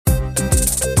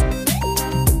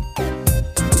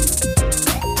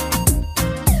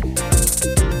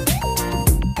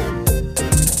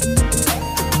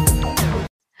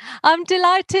I'm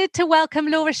delighted to welcome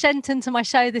Laura Shenton to my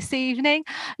show this evening.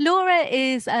 Laura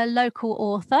is a local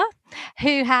author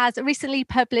who has recently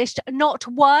published not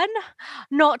one,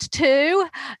 not two,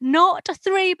 not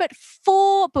three, but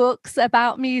four books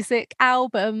about music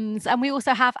albums. And we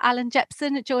also have Alan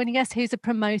Jepson joining us, who's a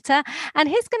promoter, and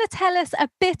he's going to tell us a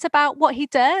bit about what he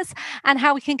does and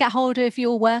how we can get hold of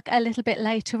your work a little bit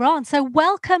later on. So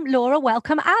welcome, Laura.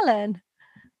 Welcome, Alan.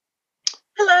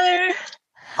 Hello.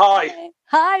 Hi.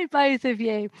 Hi, both of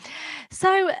you.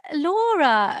 So,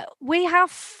 Laura, we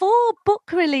have 4 book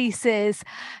releases.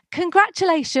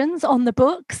 Congratulations on the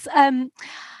books.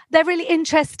 They're really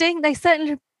interesting. They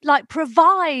certainly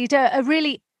provide a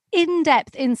really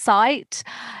in-depth insight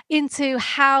into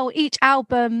how each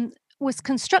album was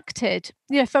constructed,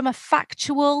 from a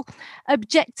factual,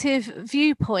 objective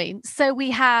viewpoint. So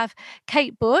we have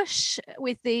Kate Bush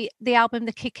with the album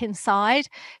The Kick Inside,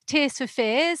 Tears for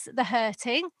Fears, The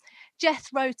Hurting,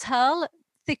 Jethro Tull,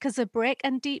 Thick as a Brick,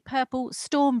 and Deep Purple,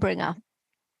 Stormbringer.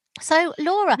 So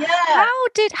Laura, how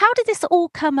did this all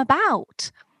come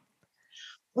about?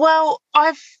 Well,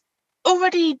 I've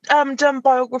already done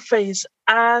biographies,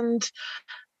 and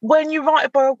when you write a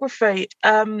biography,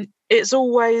 it's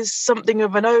always something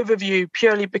of an overview,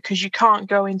 purely because you can't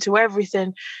go into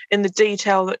everything in the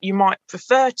detail that you might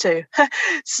prefer to.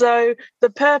 So the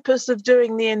purpose of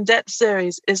doing the in-depth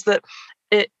series is that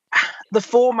the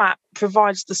format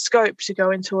provides the scope to go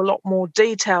into a lot more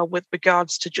detail with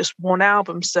regards to just one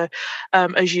album. So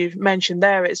as you've mentioned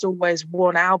there, it's always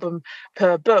one album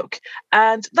per book.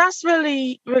 And that's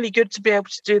really, really good to be able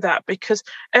to do that, because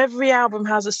every album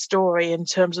has a story in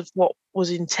terms of what was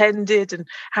intended and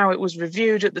how it was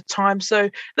reviewed at the time. So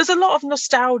there's a lot of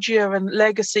nostalgia and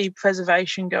legacy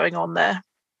preservation going on there.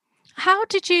 How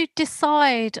did you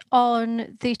decide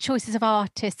on the choices of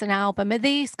artists and album? Are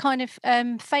these kind of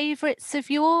favourites of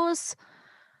yours?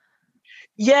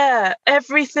 Yeah,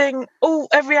 every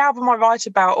album I write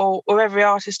about or every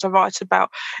artist I write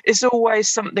about is always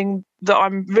something that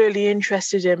I'm really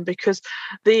interested in, because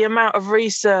the amount of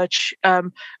research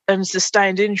and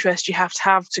sustained interest you have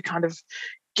to kind of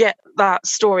get that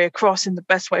story across in the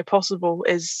best way possible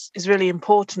is really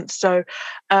important. So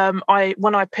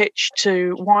when I pitched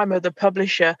to Weimer, the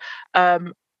publisher,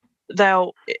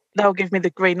 they'll give me the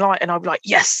green light and I'll be like,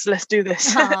 yes, let's do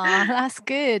this. That's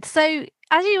good. So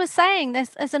as you were saying,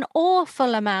 there's an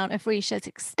awful amount of research,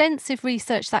 extensive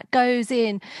research that goes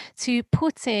in to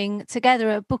putting together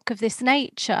a book of this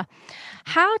nature.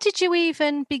 How did you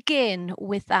even begin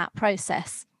with that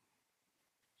process?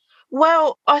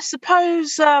 Well, I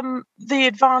suppose the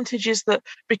advantage is that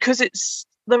because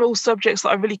they're all subjects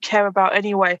that I really care about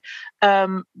anyway.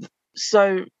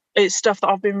 So it's stuff that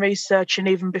I've been researching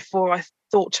even before I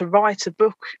thought to write a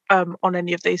book on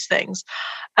any of these things.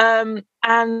 And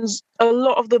a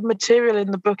lot of the material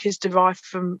in the book is derived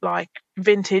from like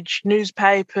vintage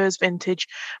newspapers, vintage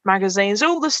magazines,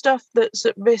 all the stuff that's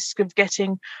at risk of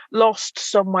getting lost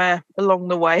somewhere along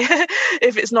the way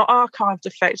if it's not archived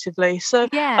effectively. So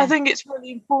I think it's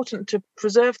really important to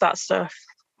preserve that stuff.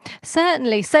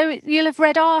 Certainly. So you'll have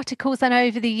read articles then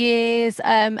over the years,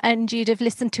 and you'd have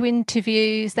listened to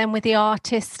interviews then with the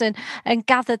artists and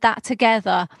gathered that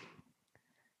together.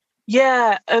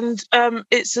 Yeah, and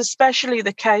it's especially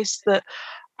the case that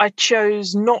I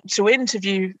chose not to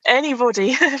interview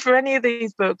anybody for any of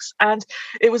these books, and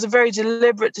it was a very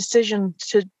deliberate decision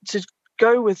to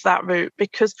go with that route,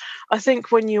 because I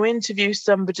think when you interview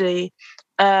somebody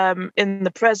in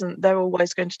the present, they're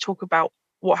always going to talk about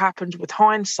what happened with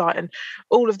hindsight, and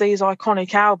all of these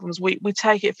iconic albums, we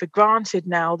take it for granted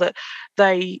now that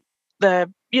they're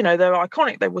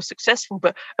iconic, they were successful,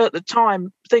 but at the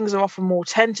time things are often more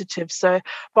tentative. So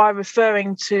by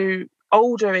referring to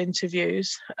older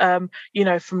interviews, from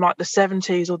like the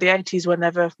 70s or the 80s,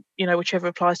 whichever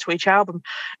applies to each album,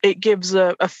 it gives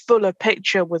a fuller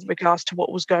picture with regards to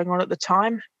what was going on at the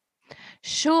time.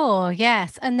 Sure,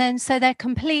 yes. And then so they're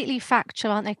completely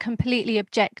factual, aren't they? Completely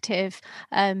objective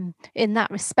in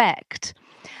that respect.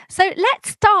 So let's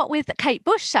start with Kate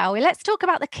Bush, shall we? Let's talk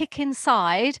about The Kick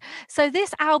Inside. So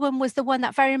this album was the one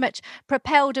that very much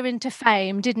propelled her into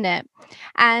fame, didn't it?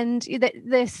 And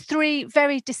there's 3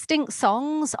 very distinct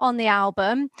songs on the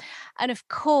album. And of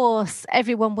course,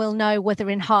 everyone will know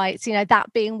Wuthering Heights,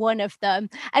 that being one of them.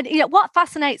 And what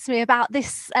fascinates me about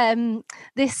this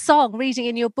song, reading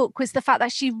in your book, was the fact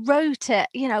that she wrote it,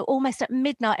 almost at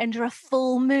midnight under a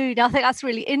full moon. I think that's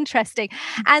really interesting.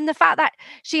 And the fact that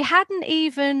she hadn't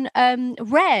even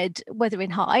read Wuthering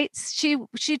Heights.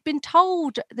 She'd been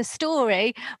told the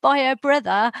story by her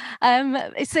brother.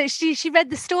 So she read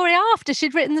the story after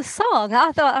she'd written the song.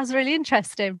 I thought that was really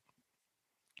interesting.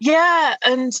 Yeah,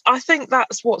 and I think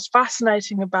that's what's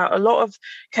fascinating about a lot of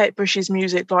Kate Bush's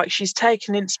music. Like, she's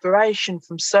taken inspiration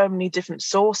from so many different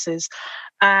sources.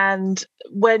 And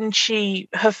when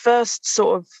her first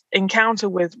sort of encounter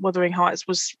with Wuthering Heights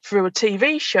was through a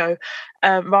TV show,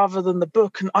 rather than the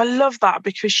book. And I love that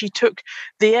because she took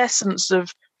the essence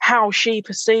of how she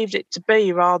perceived it to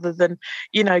be rather than,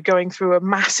 going through a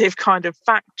massive kind of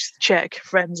fact check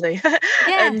frenzy.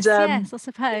 And Yes, I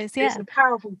suppose, it's yeah. a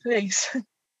powerful piece.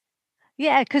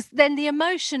 Yeah, because then the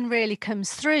emotion really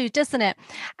comes through, doesn't it?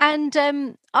 And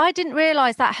I didn't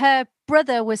realise that her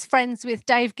brother was friends with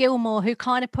Dave Gilmour, who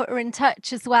kind of put her in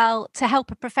touch as well to help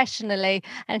her professionally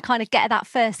and kind of get that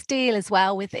first deal as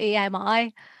well with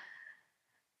EMI.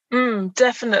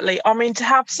 Definitely. I mean, to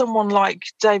have someone like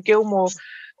Dave Gilmour,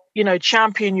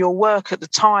 champion your work at the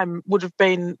time would have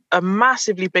been a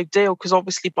massively big deal because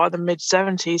obviously by the mid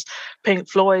 70s, Pink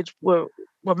Floyd were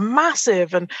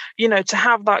massive. And, to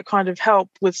have that kind of help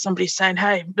with somebody saying,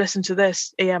 hey, listen to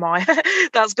this, EMI,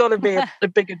 that's got to be a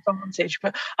big advantage.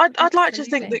 But I'd like to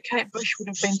think that Kate Bush would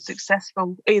have been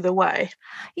successful either way.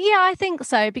 Yeah, I think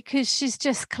so because she's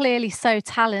just clearly so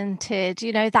talented,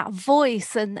 that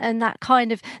voice and that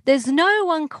kind of, there's no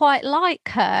one quite like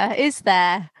her, is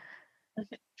there?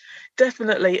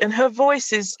 Definitely, and her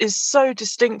voice is so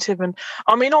distinctive. And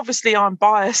I mean, obviously I'm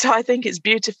biased, I think it's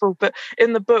beautiful, but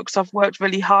in the books I've worked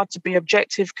really hard to be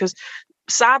objective because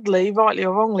sadly, rightly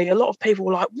or wrongly, a lot of people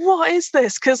were like, what is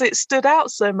this, because it stood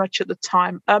out so much at the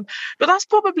time. But that's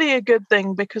probably a good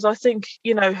thing because I think,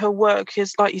 her work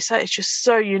is, like you say, it's just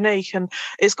so unique and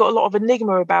it's got a lot of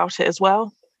enigma about it as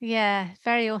well. Yeah,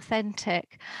 very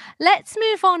authentic. Let's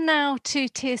move on now to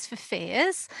Tears for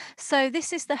Fears. So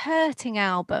this is the Hurting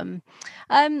album.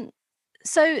 Um,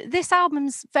 so this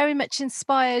album's very much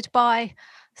inspired by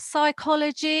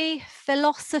psychology,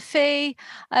 philosophy.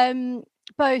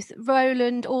 Both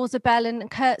Roland Orzabal and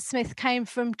Kurt Smith came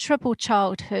from troubled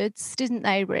childhoods, didn't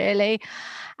they, really?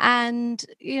 And,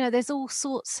 there's all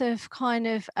sorts of kind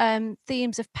of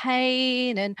themes of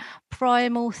pain and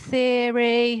primal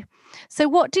theory. So,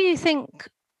 what do you think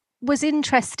was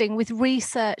interesting with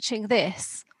researching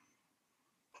this?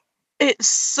 It's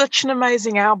such an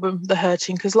amazing album, The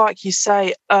Hurting, because, like you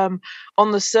say, on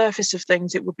the surface of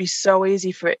things, it would be so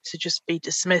easy for it to just be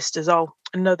dismissed as, oh,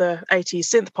 another 80s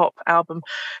synth pop album.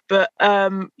 But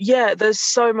yeah, there's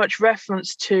so much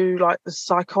reference to like the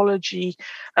psychology,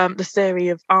 the theory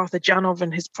of Arthur Janov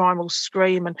and his primal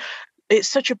scream. And it's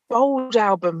such a bold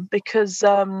album because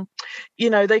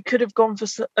they could have gone for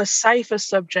a safer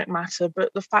subject matter,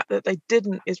 but the fact that they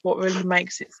didn't is what really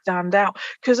makes it stand out,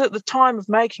 because at the time of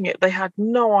making it they had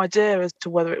no idea as to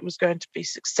whether it was going to be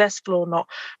successful or not.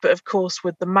 But of course,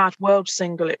 with the Mad World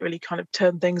single, it really kind of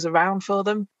turned things around for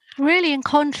them. Really in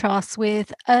contrast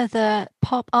with other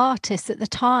pop artists at the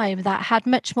time that had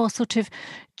much more sort of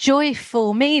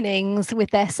joyful meanings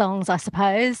with their songs, I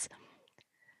suppose.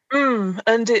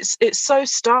 And it's so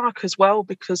stark as well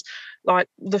because, like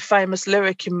the famous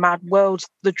lyric in Mad World,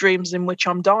 "The dreams in which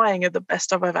I'm dying are the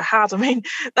best I've ever had." I mean,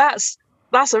 that's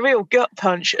a real gut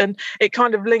punch, and it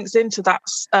kind of links into that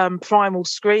primal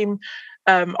scream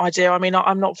idea. I mean,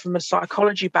 I'm not from a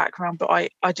psychology background, but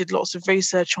I did lots of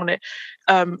research on it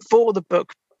for the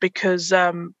book because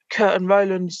Kurt and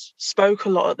Roland spoke a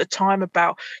lot at the time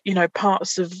about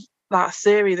parts of that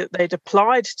theory that they'd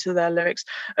applied to their lyrics.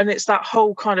 And it's that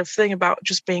whole kind of thing about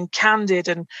just being candid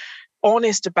and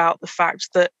honest about the fact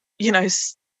that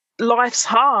life's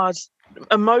hard,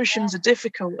 emotions are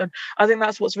difficult. And I think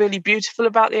that's what's really beautiful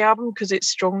about the album, because it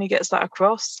strongly gets that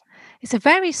across. It's a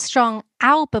very strong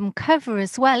album cover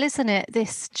as well, isn't it?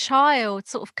 This child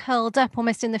sort of curled up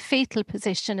almost in the fetal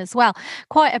position as well.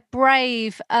 Quite a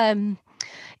brave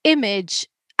image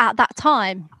at that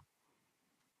time.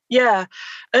 Yeah,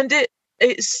 and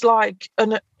it's like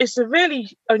it's a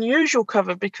really unusual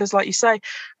cover because, like you say,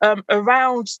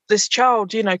 around this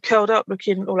child, curled up,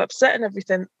 looking all upset and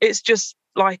everything, it's just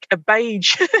like a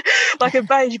beige, like a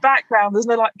beige background. There's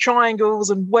no like triangles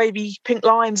and wavy pink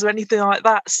lines or anything like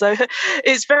that. So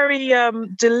it's very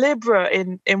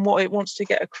deliberate in what it wants to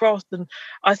get across, and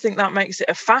I think that makes it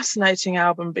a fascinating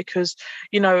album because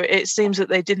it seems that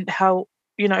they didn't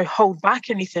hold back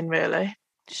anything really.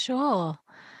 Sure.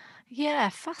 Yeah,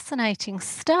 fascinating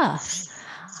stuff.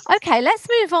 Okay, let's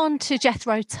move on to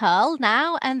Jethro Tull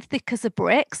now and Thick as a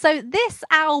Brick. So this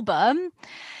album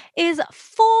is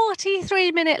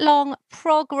 43-minute long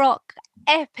prog rock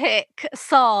epic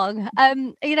song.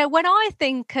 When I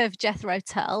think of Jethro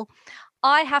Tull,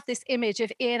 I have this image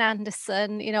of Ian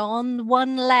Anderson, on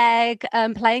one leg,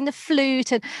 playing the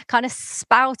flute and kind of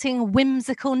spouting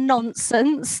whimsical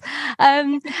nonsense.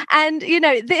 And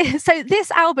so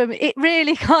this album, it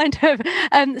really kind of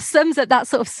sums up that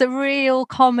sort of surreal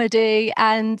comedy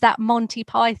and that Monty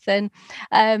Python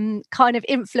kind of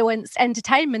influenced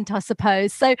entertainment, I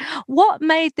suppose. So what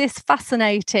made this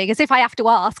fascinating, as if I have to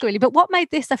ask really, but what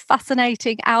made this a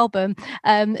fascinating album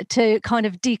to kind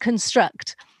of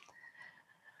deconstruct?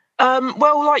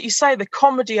 Well, like you say, the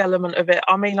comedy element of it.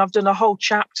 I mean, I've done a whole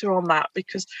chapter on that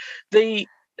because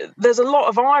there's a lot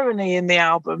of irony in the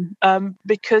album,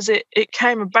 because it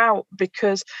came about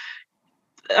because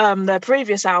their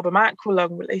previous album,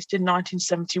 Aqualung, released in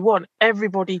 1971,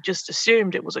 everybody just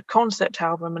assumed it was a concept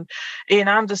album, and Ian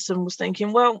Anderson was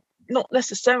thinking, well, not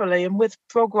necessarily. And with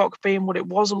prog rock being what it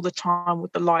was all the time,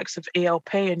 with the likes of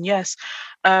ELP and Yes,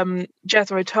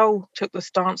 Jethro Tull took the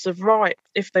stance of, right,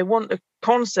 if they want a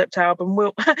concept album,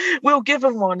 we'll give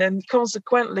them one. And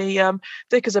consequently,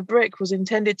 Thick as a Brick was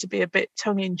intended to be a bit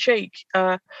tongue-in-cheek,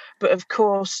 but of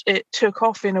course it took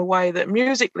off in a way that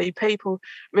musically people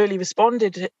really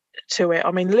responded to it.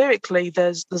 I mean, lyrically,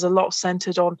 there's a lot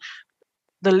centered on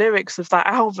the lyrics of that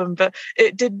album, but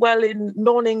it did well in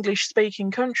non-English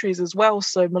speaking countries as well.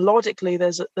 So melodically,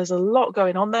 there's a lot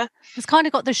going on there. It's kind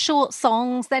of got the short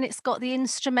songs, then it's got the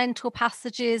instrumental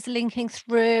passages linking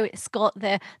through. It's got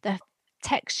the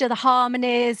texture, the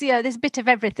harmonies. There's a bit of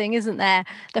everything, isn't there?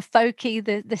 The folky,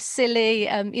 the silly,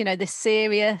 the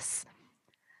serious.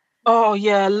 Oh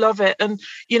yeah, love it. And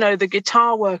the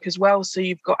guitar work as well. So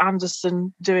you've got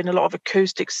Anderson doing a lot of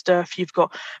acoustic stuff. You've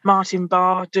got Martin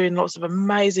Barr doing lots of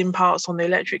amazing parts on the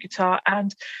electric guitar,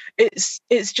 and it's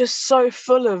just so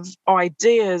full of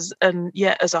ideas. And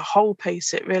yet, as a whole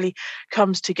piece, it really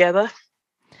comes together.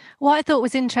 What I thought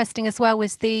was interesting as well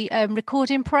was the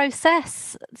recording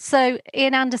process. So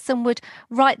Ian Anderson would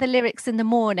write the lyrics in the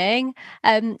morning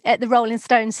at the Rolling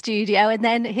Stone studio, and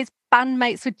then his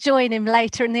bandmates would join him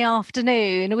later in the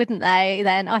afternoon, wouldn't they?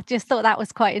 Then I just thought that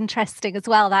was quite interesting as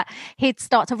well, that he'd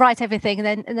start to write everything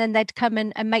and then they'd come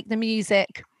and make the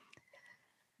music.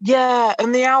 Yeah,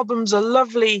 and the album's a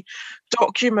lovely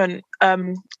document,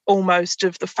 almost,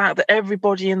 of the fact that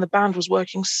everybody in the band was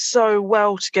working so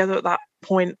well together at that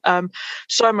point.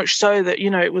 So much so that,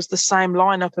 it was the same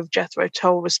lineup of Jethro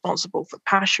Tull responsible for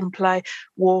Passion Play,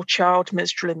 War Child,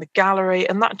 Minstrel in the Gallery,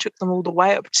 and that took them all the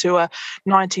way up to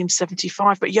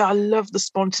 1975. But yeah, I love the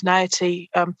spontaneity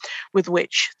with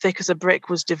which Thick as a Brick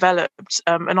was developed.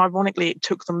 And ironically, it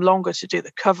took them longer to do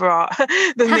the cover art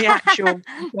than the actual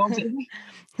recording.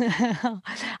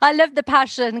 I love the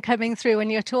passion coming through when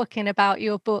you're talking about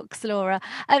your books, Laura.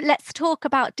 Let's talk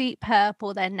about Deep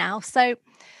Purple then now. So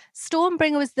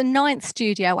Stormbringer was the 9th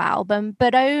studio album,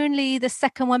 but only the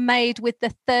second one made with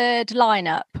the third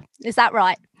lineup. Is that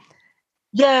right?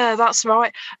 Yeah, that's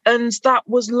right. And that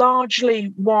was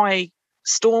largely why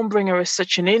Stormbringer is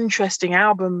such an interesting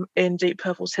album in Deep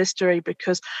Purple's history,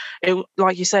 because it,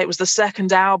 like you say, it was the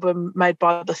second album made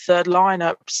by the third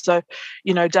lineup. So,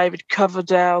 David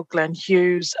Coverdale, Glenn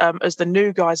Hughes as the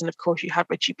new guys, and of course you had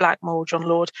Ritchie Blackmore, John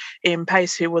Lord, Ian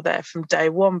Pace, who were there from day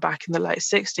one back in the late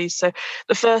 60s. So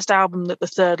the first album that the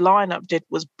third lineup did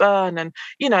was Burn, and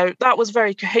that was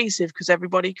very cohesive because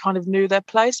everybody kind of knew their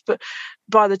place. But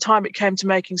by the time it came to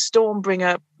making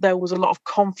Stormbringer, there was a lot of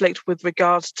conflict with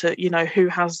regards to, who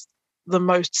has the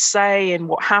most say in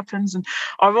what happens. And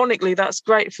ironically, that's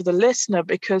great for the listener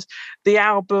because the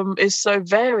album is so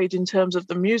varied in terms of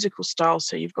the musical style.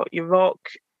 So you've got your rock,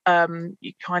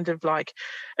 you kind of like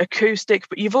acoustic,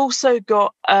 but you've also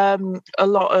got a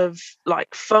lot of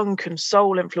like funk and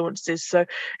soul influences. So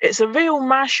it's a real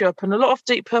mashup, and a lot of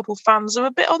Deep Purple fans are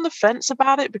a bit on the fence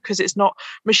about it because it's not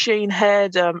Machine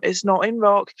Head, it's not in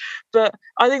rock, but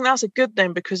I think that's a good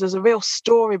thing because there's a real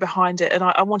story behind it, and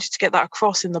I wanted to get that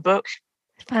across in the book.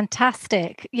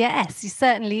 Fantastic. Yes, you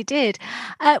certainly did.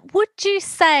 What would you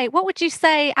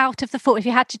say out of the four, if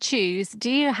you had to choose, do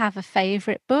you have a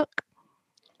favourite book?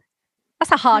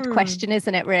 That's a hard question,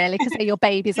 isn't it, really? Because they're your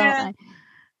babies, aren't they?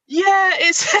 Yeah,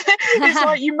 it's it's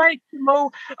like you make them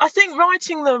all. I think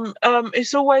writing them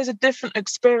is always a different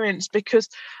experience because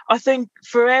I think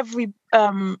for every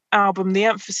album, the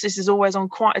emphasis is always on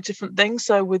quite a different thing.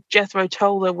 So with Jethro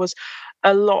Tull, there was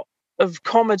a lot of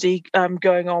comedy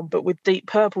going on, but with Deep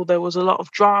Purple there was a lot of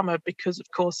drama because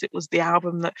of course it was the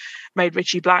album that made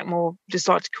Ritchie Blackmore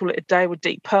decide to call it a day with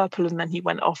Deep Purple, and then he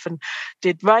went off and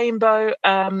did Rainbow.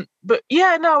 But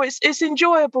yeah, no, it's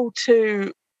enjoyable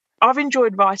to I've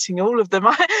enjoyed writing all of them.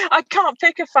 I can't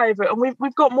pick a favourite, and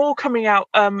we've got more coming out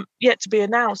yet to be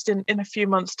announced in a few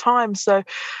months' time. So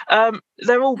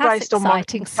they're all That's based on my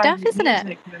exciting stuff, favourite isn't it?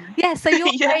 music, really. Yeah, so your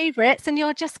Yeah. favourites, and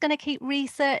you're just going to keep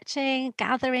researching,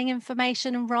 gathering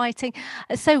information, and writing.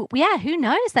 So, yeah, who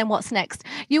knows then what's next?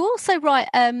 You also write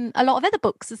a lot of other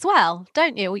books as well,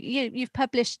 don't you? You've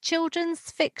published children's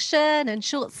fiction and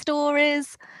short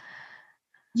stories.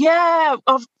 Yeah,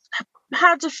 I've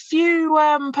had a few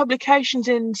publications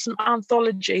in some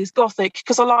anthologies, Gothic,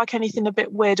 because I like anything a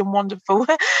bit weird and wonderful.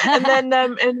 And then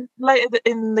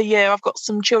in the year, I've got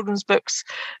some children's books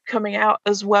coming out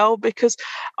as well, because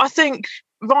I think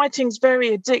writing's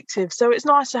very addictive. So it's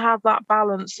nice to have that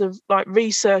balance of like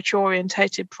research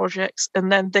orientated projects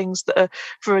and then things that are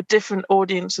for a different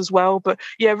audience as well. But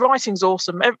yeah, writing's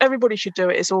awesome. Everybody should do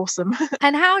it. It's awesome.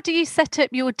 And how do you set up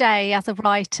your day as a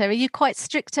writer? Are you quite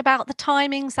strict about the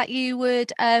timings that you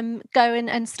would go in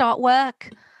and start work?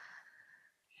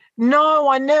 No,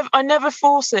 I never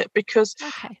force it, because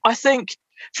Okay. I think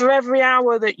for every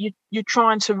hour that you're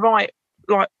trying to write,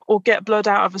 like, or get blood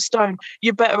out of a stone,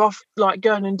 you're better off like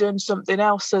going and doing something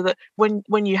else, so that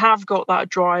when you have got that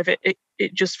drive, it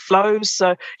just flows.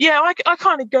 So yeah, I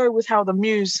kind of go with how the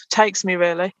muse takes me,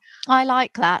 really. I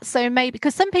like that. So maybe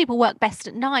because some people work best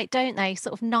at night, don't they?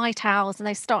 Sort of night owls, and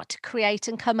they start to create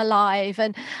and come alive.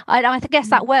 And I guess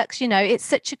that works. It's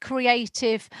such a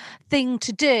creative thing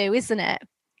to do, isn't it?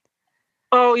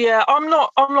 Oh yeah, I'm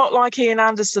not like Ian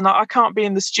Anderson. I can't be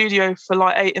in the studio for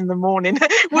like 8 in the morning.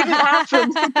 Wouldn't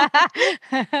happen.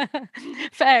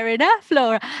 Fair enough,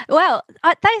 Laura. Well,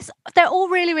 they're all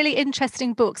really, really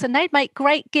interesting books, and they'd make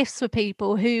great gifts for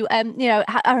people who, are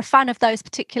a fan of those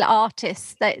particular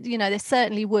artists. They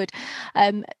certainly would.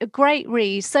 A great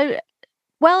read. So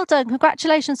well done.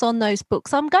 Congratulations on those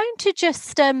books. I'm going to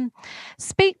just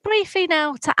speak briefly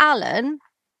now to Alan,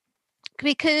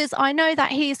 because I know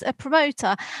that he's a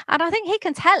promoter, and I think he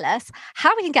can tell us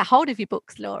how we can get hold of your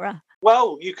books, Laura.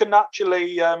 Well, you can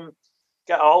actually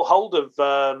get a hold of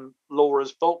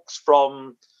Laura's books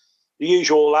from the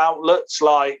usual outlets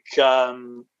like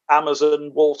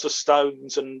Amazon,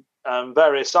 Waterstones, and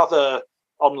various other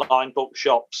online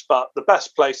bookshops. But the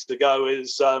best place to go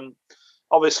is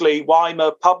obviously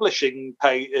Weimer Publishing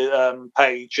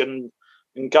page, and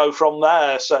go from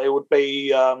there. So it would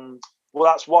be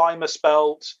that's Weimer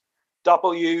spelled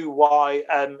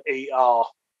WYMER.co.uk,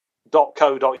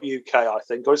 I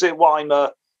think, or is it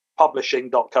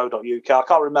WeimerPublishing.co.uk? I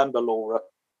can't remember, Laura.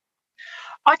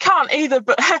 I can't either,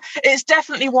 but it's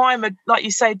definitely Weimer, like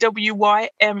you say,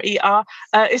 WYMER.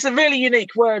 It's a really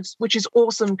unique word, which is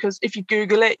awesome, because if you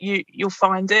Google it, you'll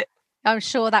find it. I'm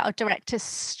sure that'll direct us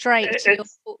straight to your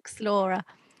books, Laura.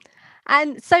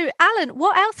 And so, Alan,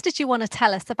 what else did you want to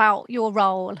tell us about your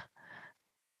role?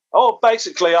 Oh,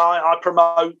 basically, I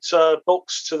promote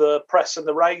books to the press and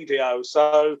the radio.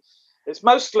 So it's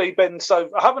mostly been it's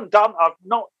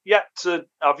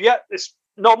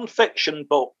non-fiction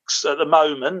books at the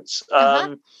moment.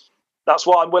 That's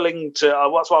what I'm willing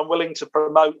to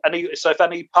promote. So if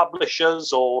any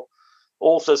publishers or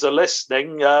authors are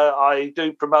listening, I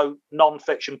do promote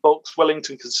non-fiction books, willing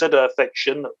to consider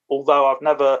fiction, although I've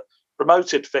never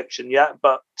promoted fiction yet,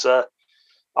 but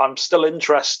I'm still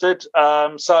interested.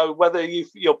 So whether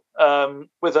you're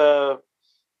with a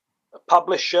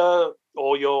publisher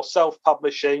or you're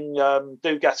self-publishing,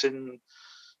 do get in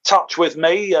touch with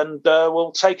me, and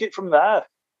we'll take it from there.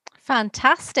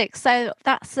 Fantastic. So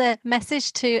that's a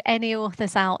message to any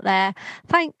authors out there.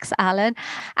 Thanks, Alan.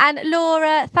 And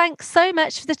Laura, thanks so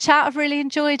much for the chat. I've really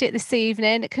enjoyed it this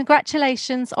evening.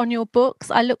 Congratulations on your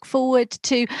books. I look forward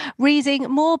to reading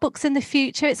more books in the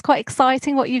future. It's quite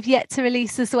exciting what you've yet to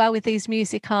release as well with these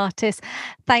music artists.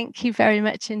 Thank you very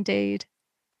much indeed.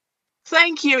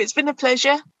 Thank you. It's been a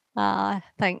pleasure.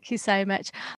 Thank you so much.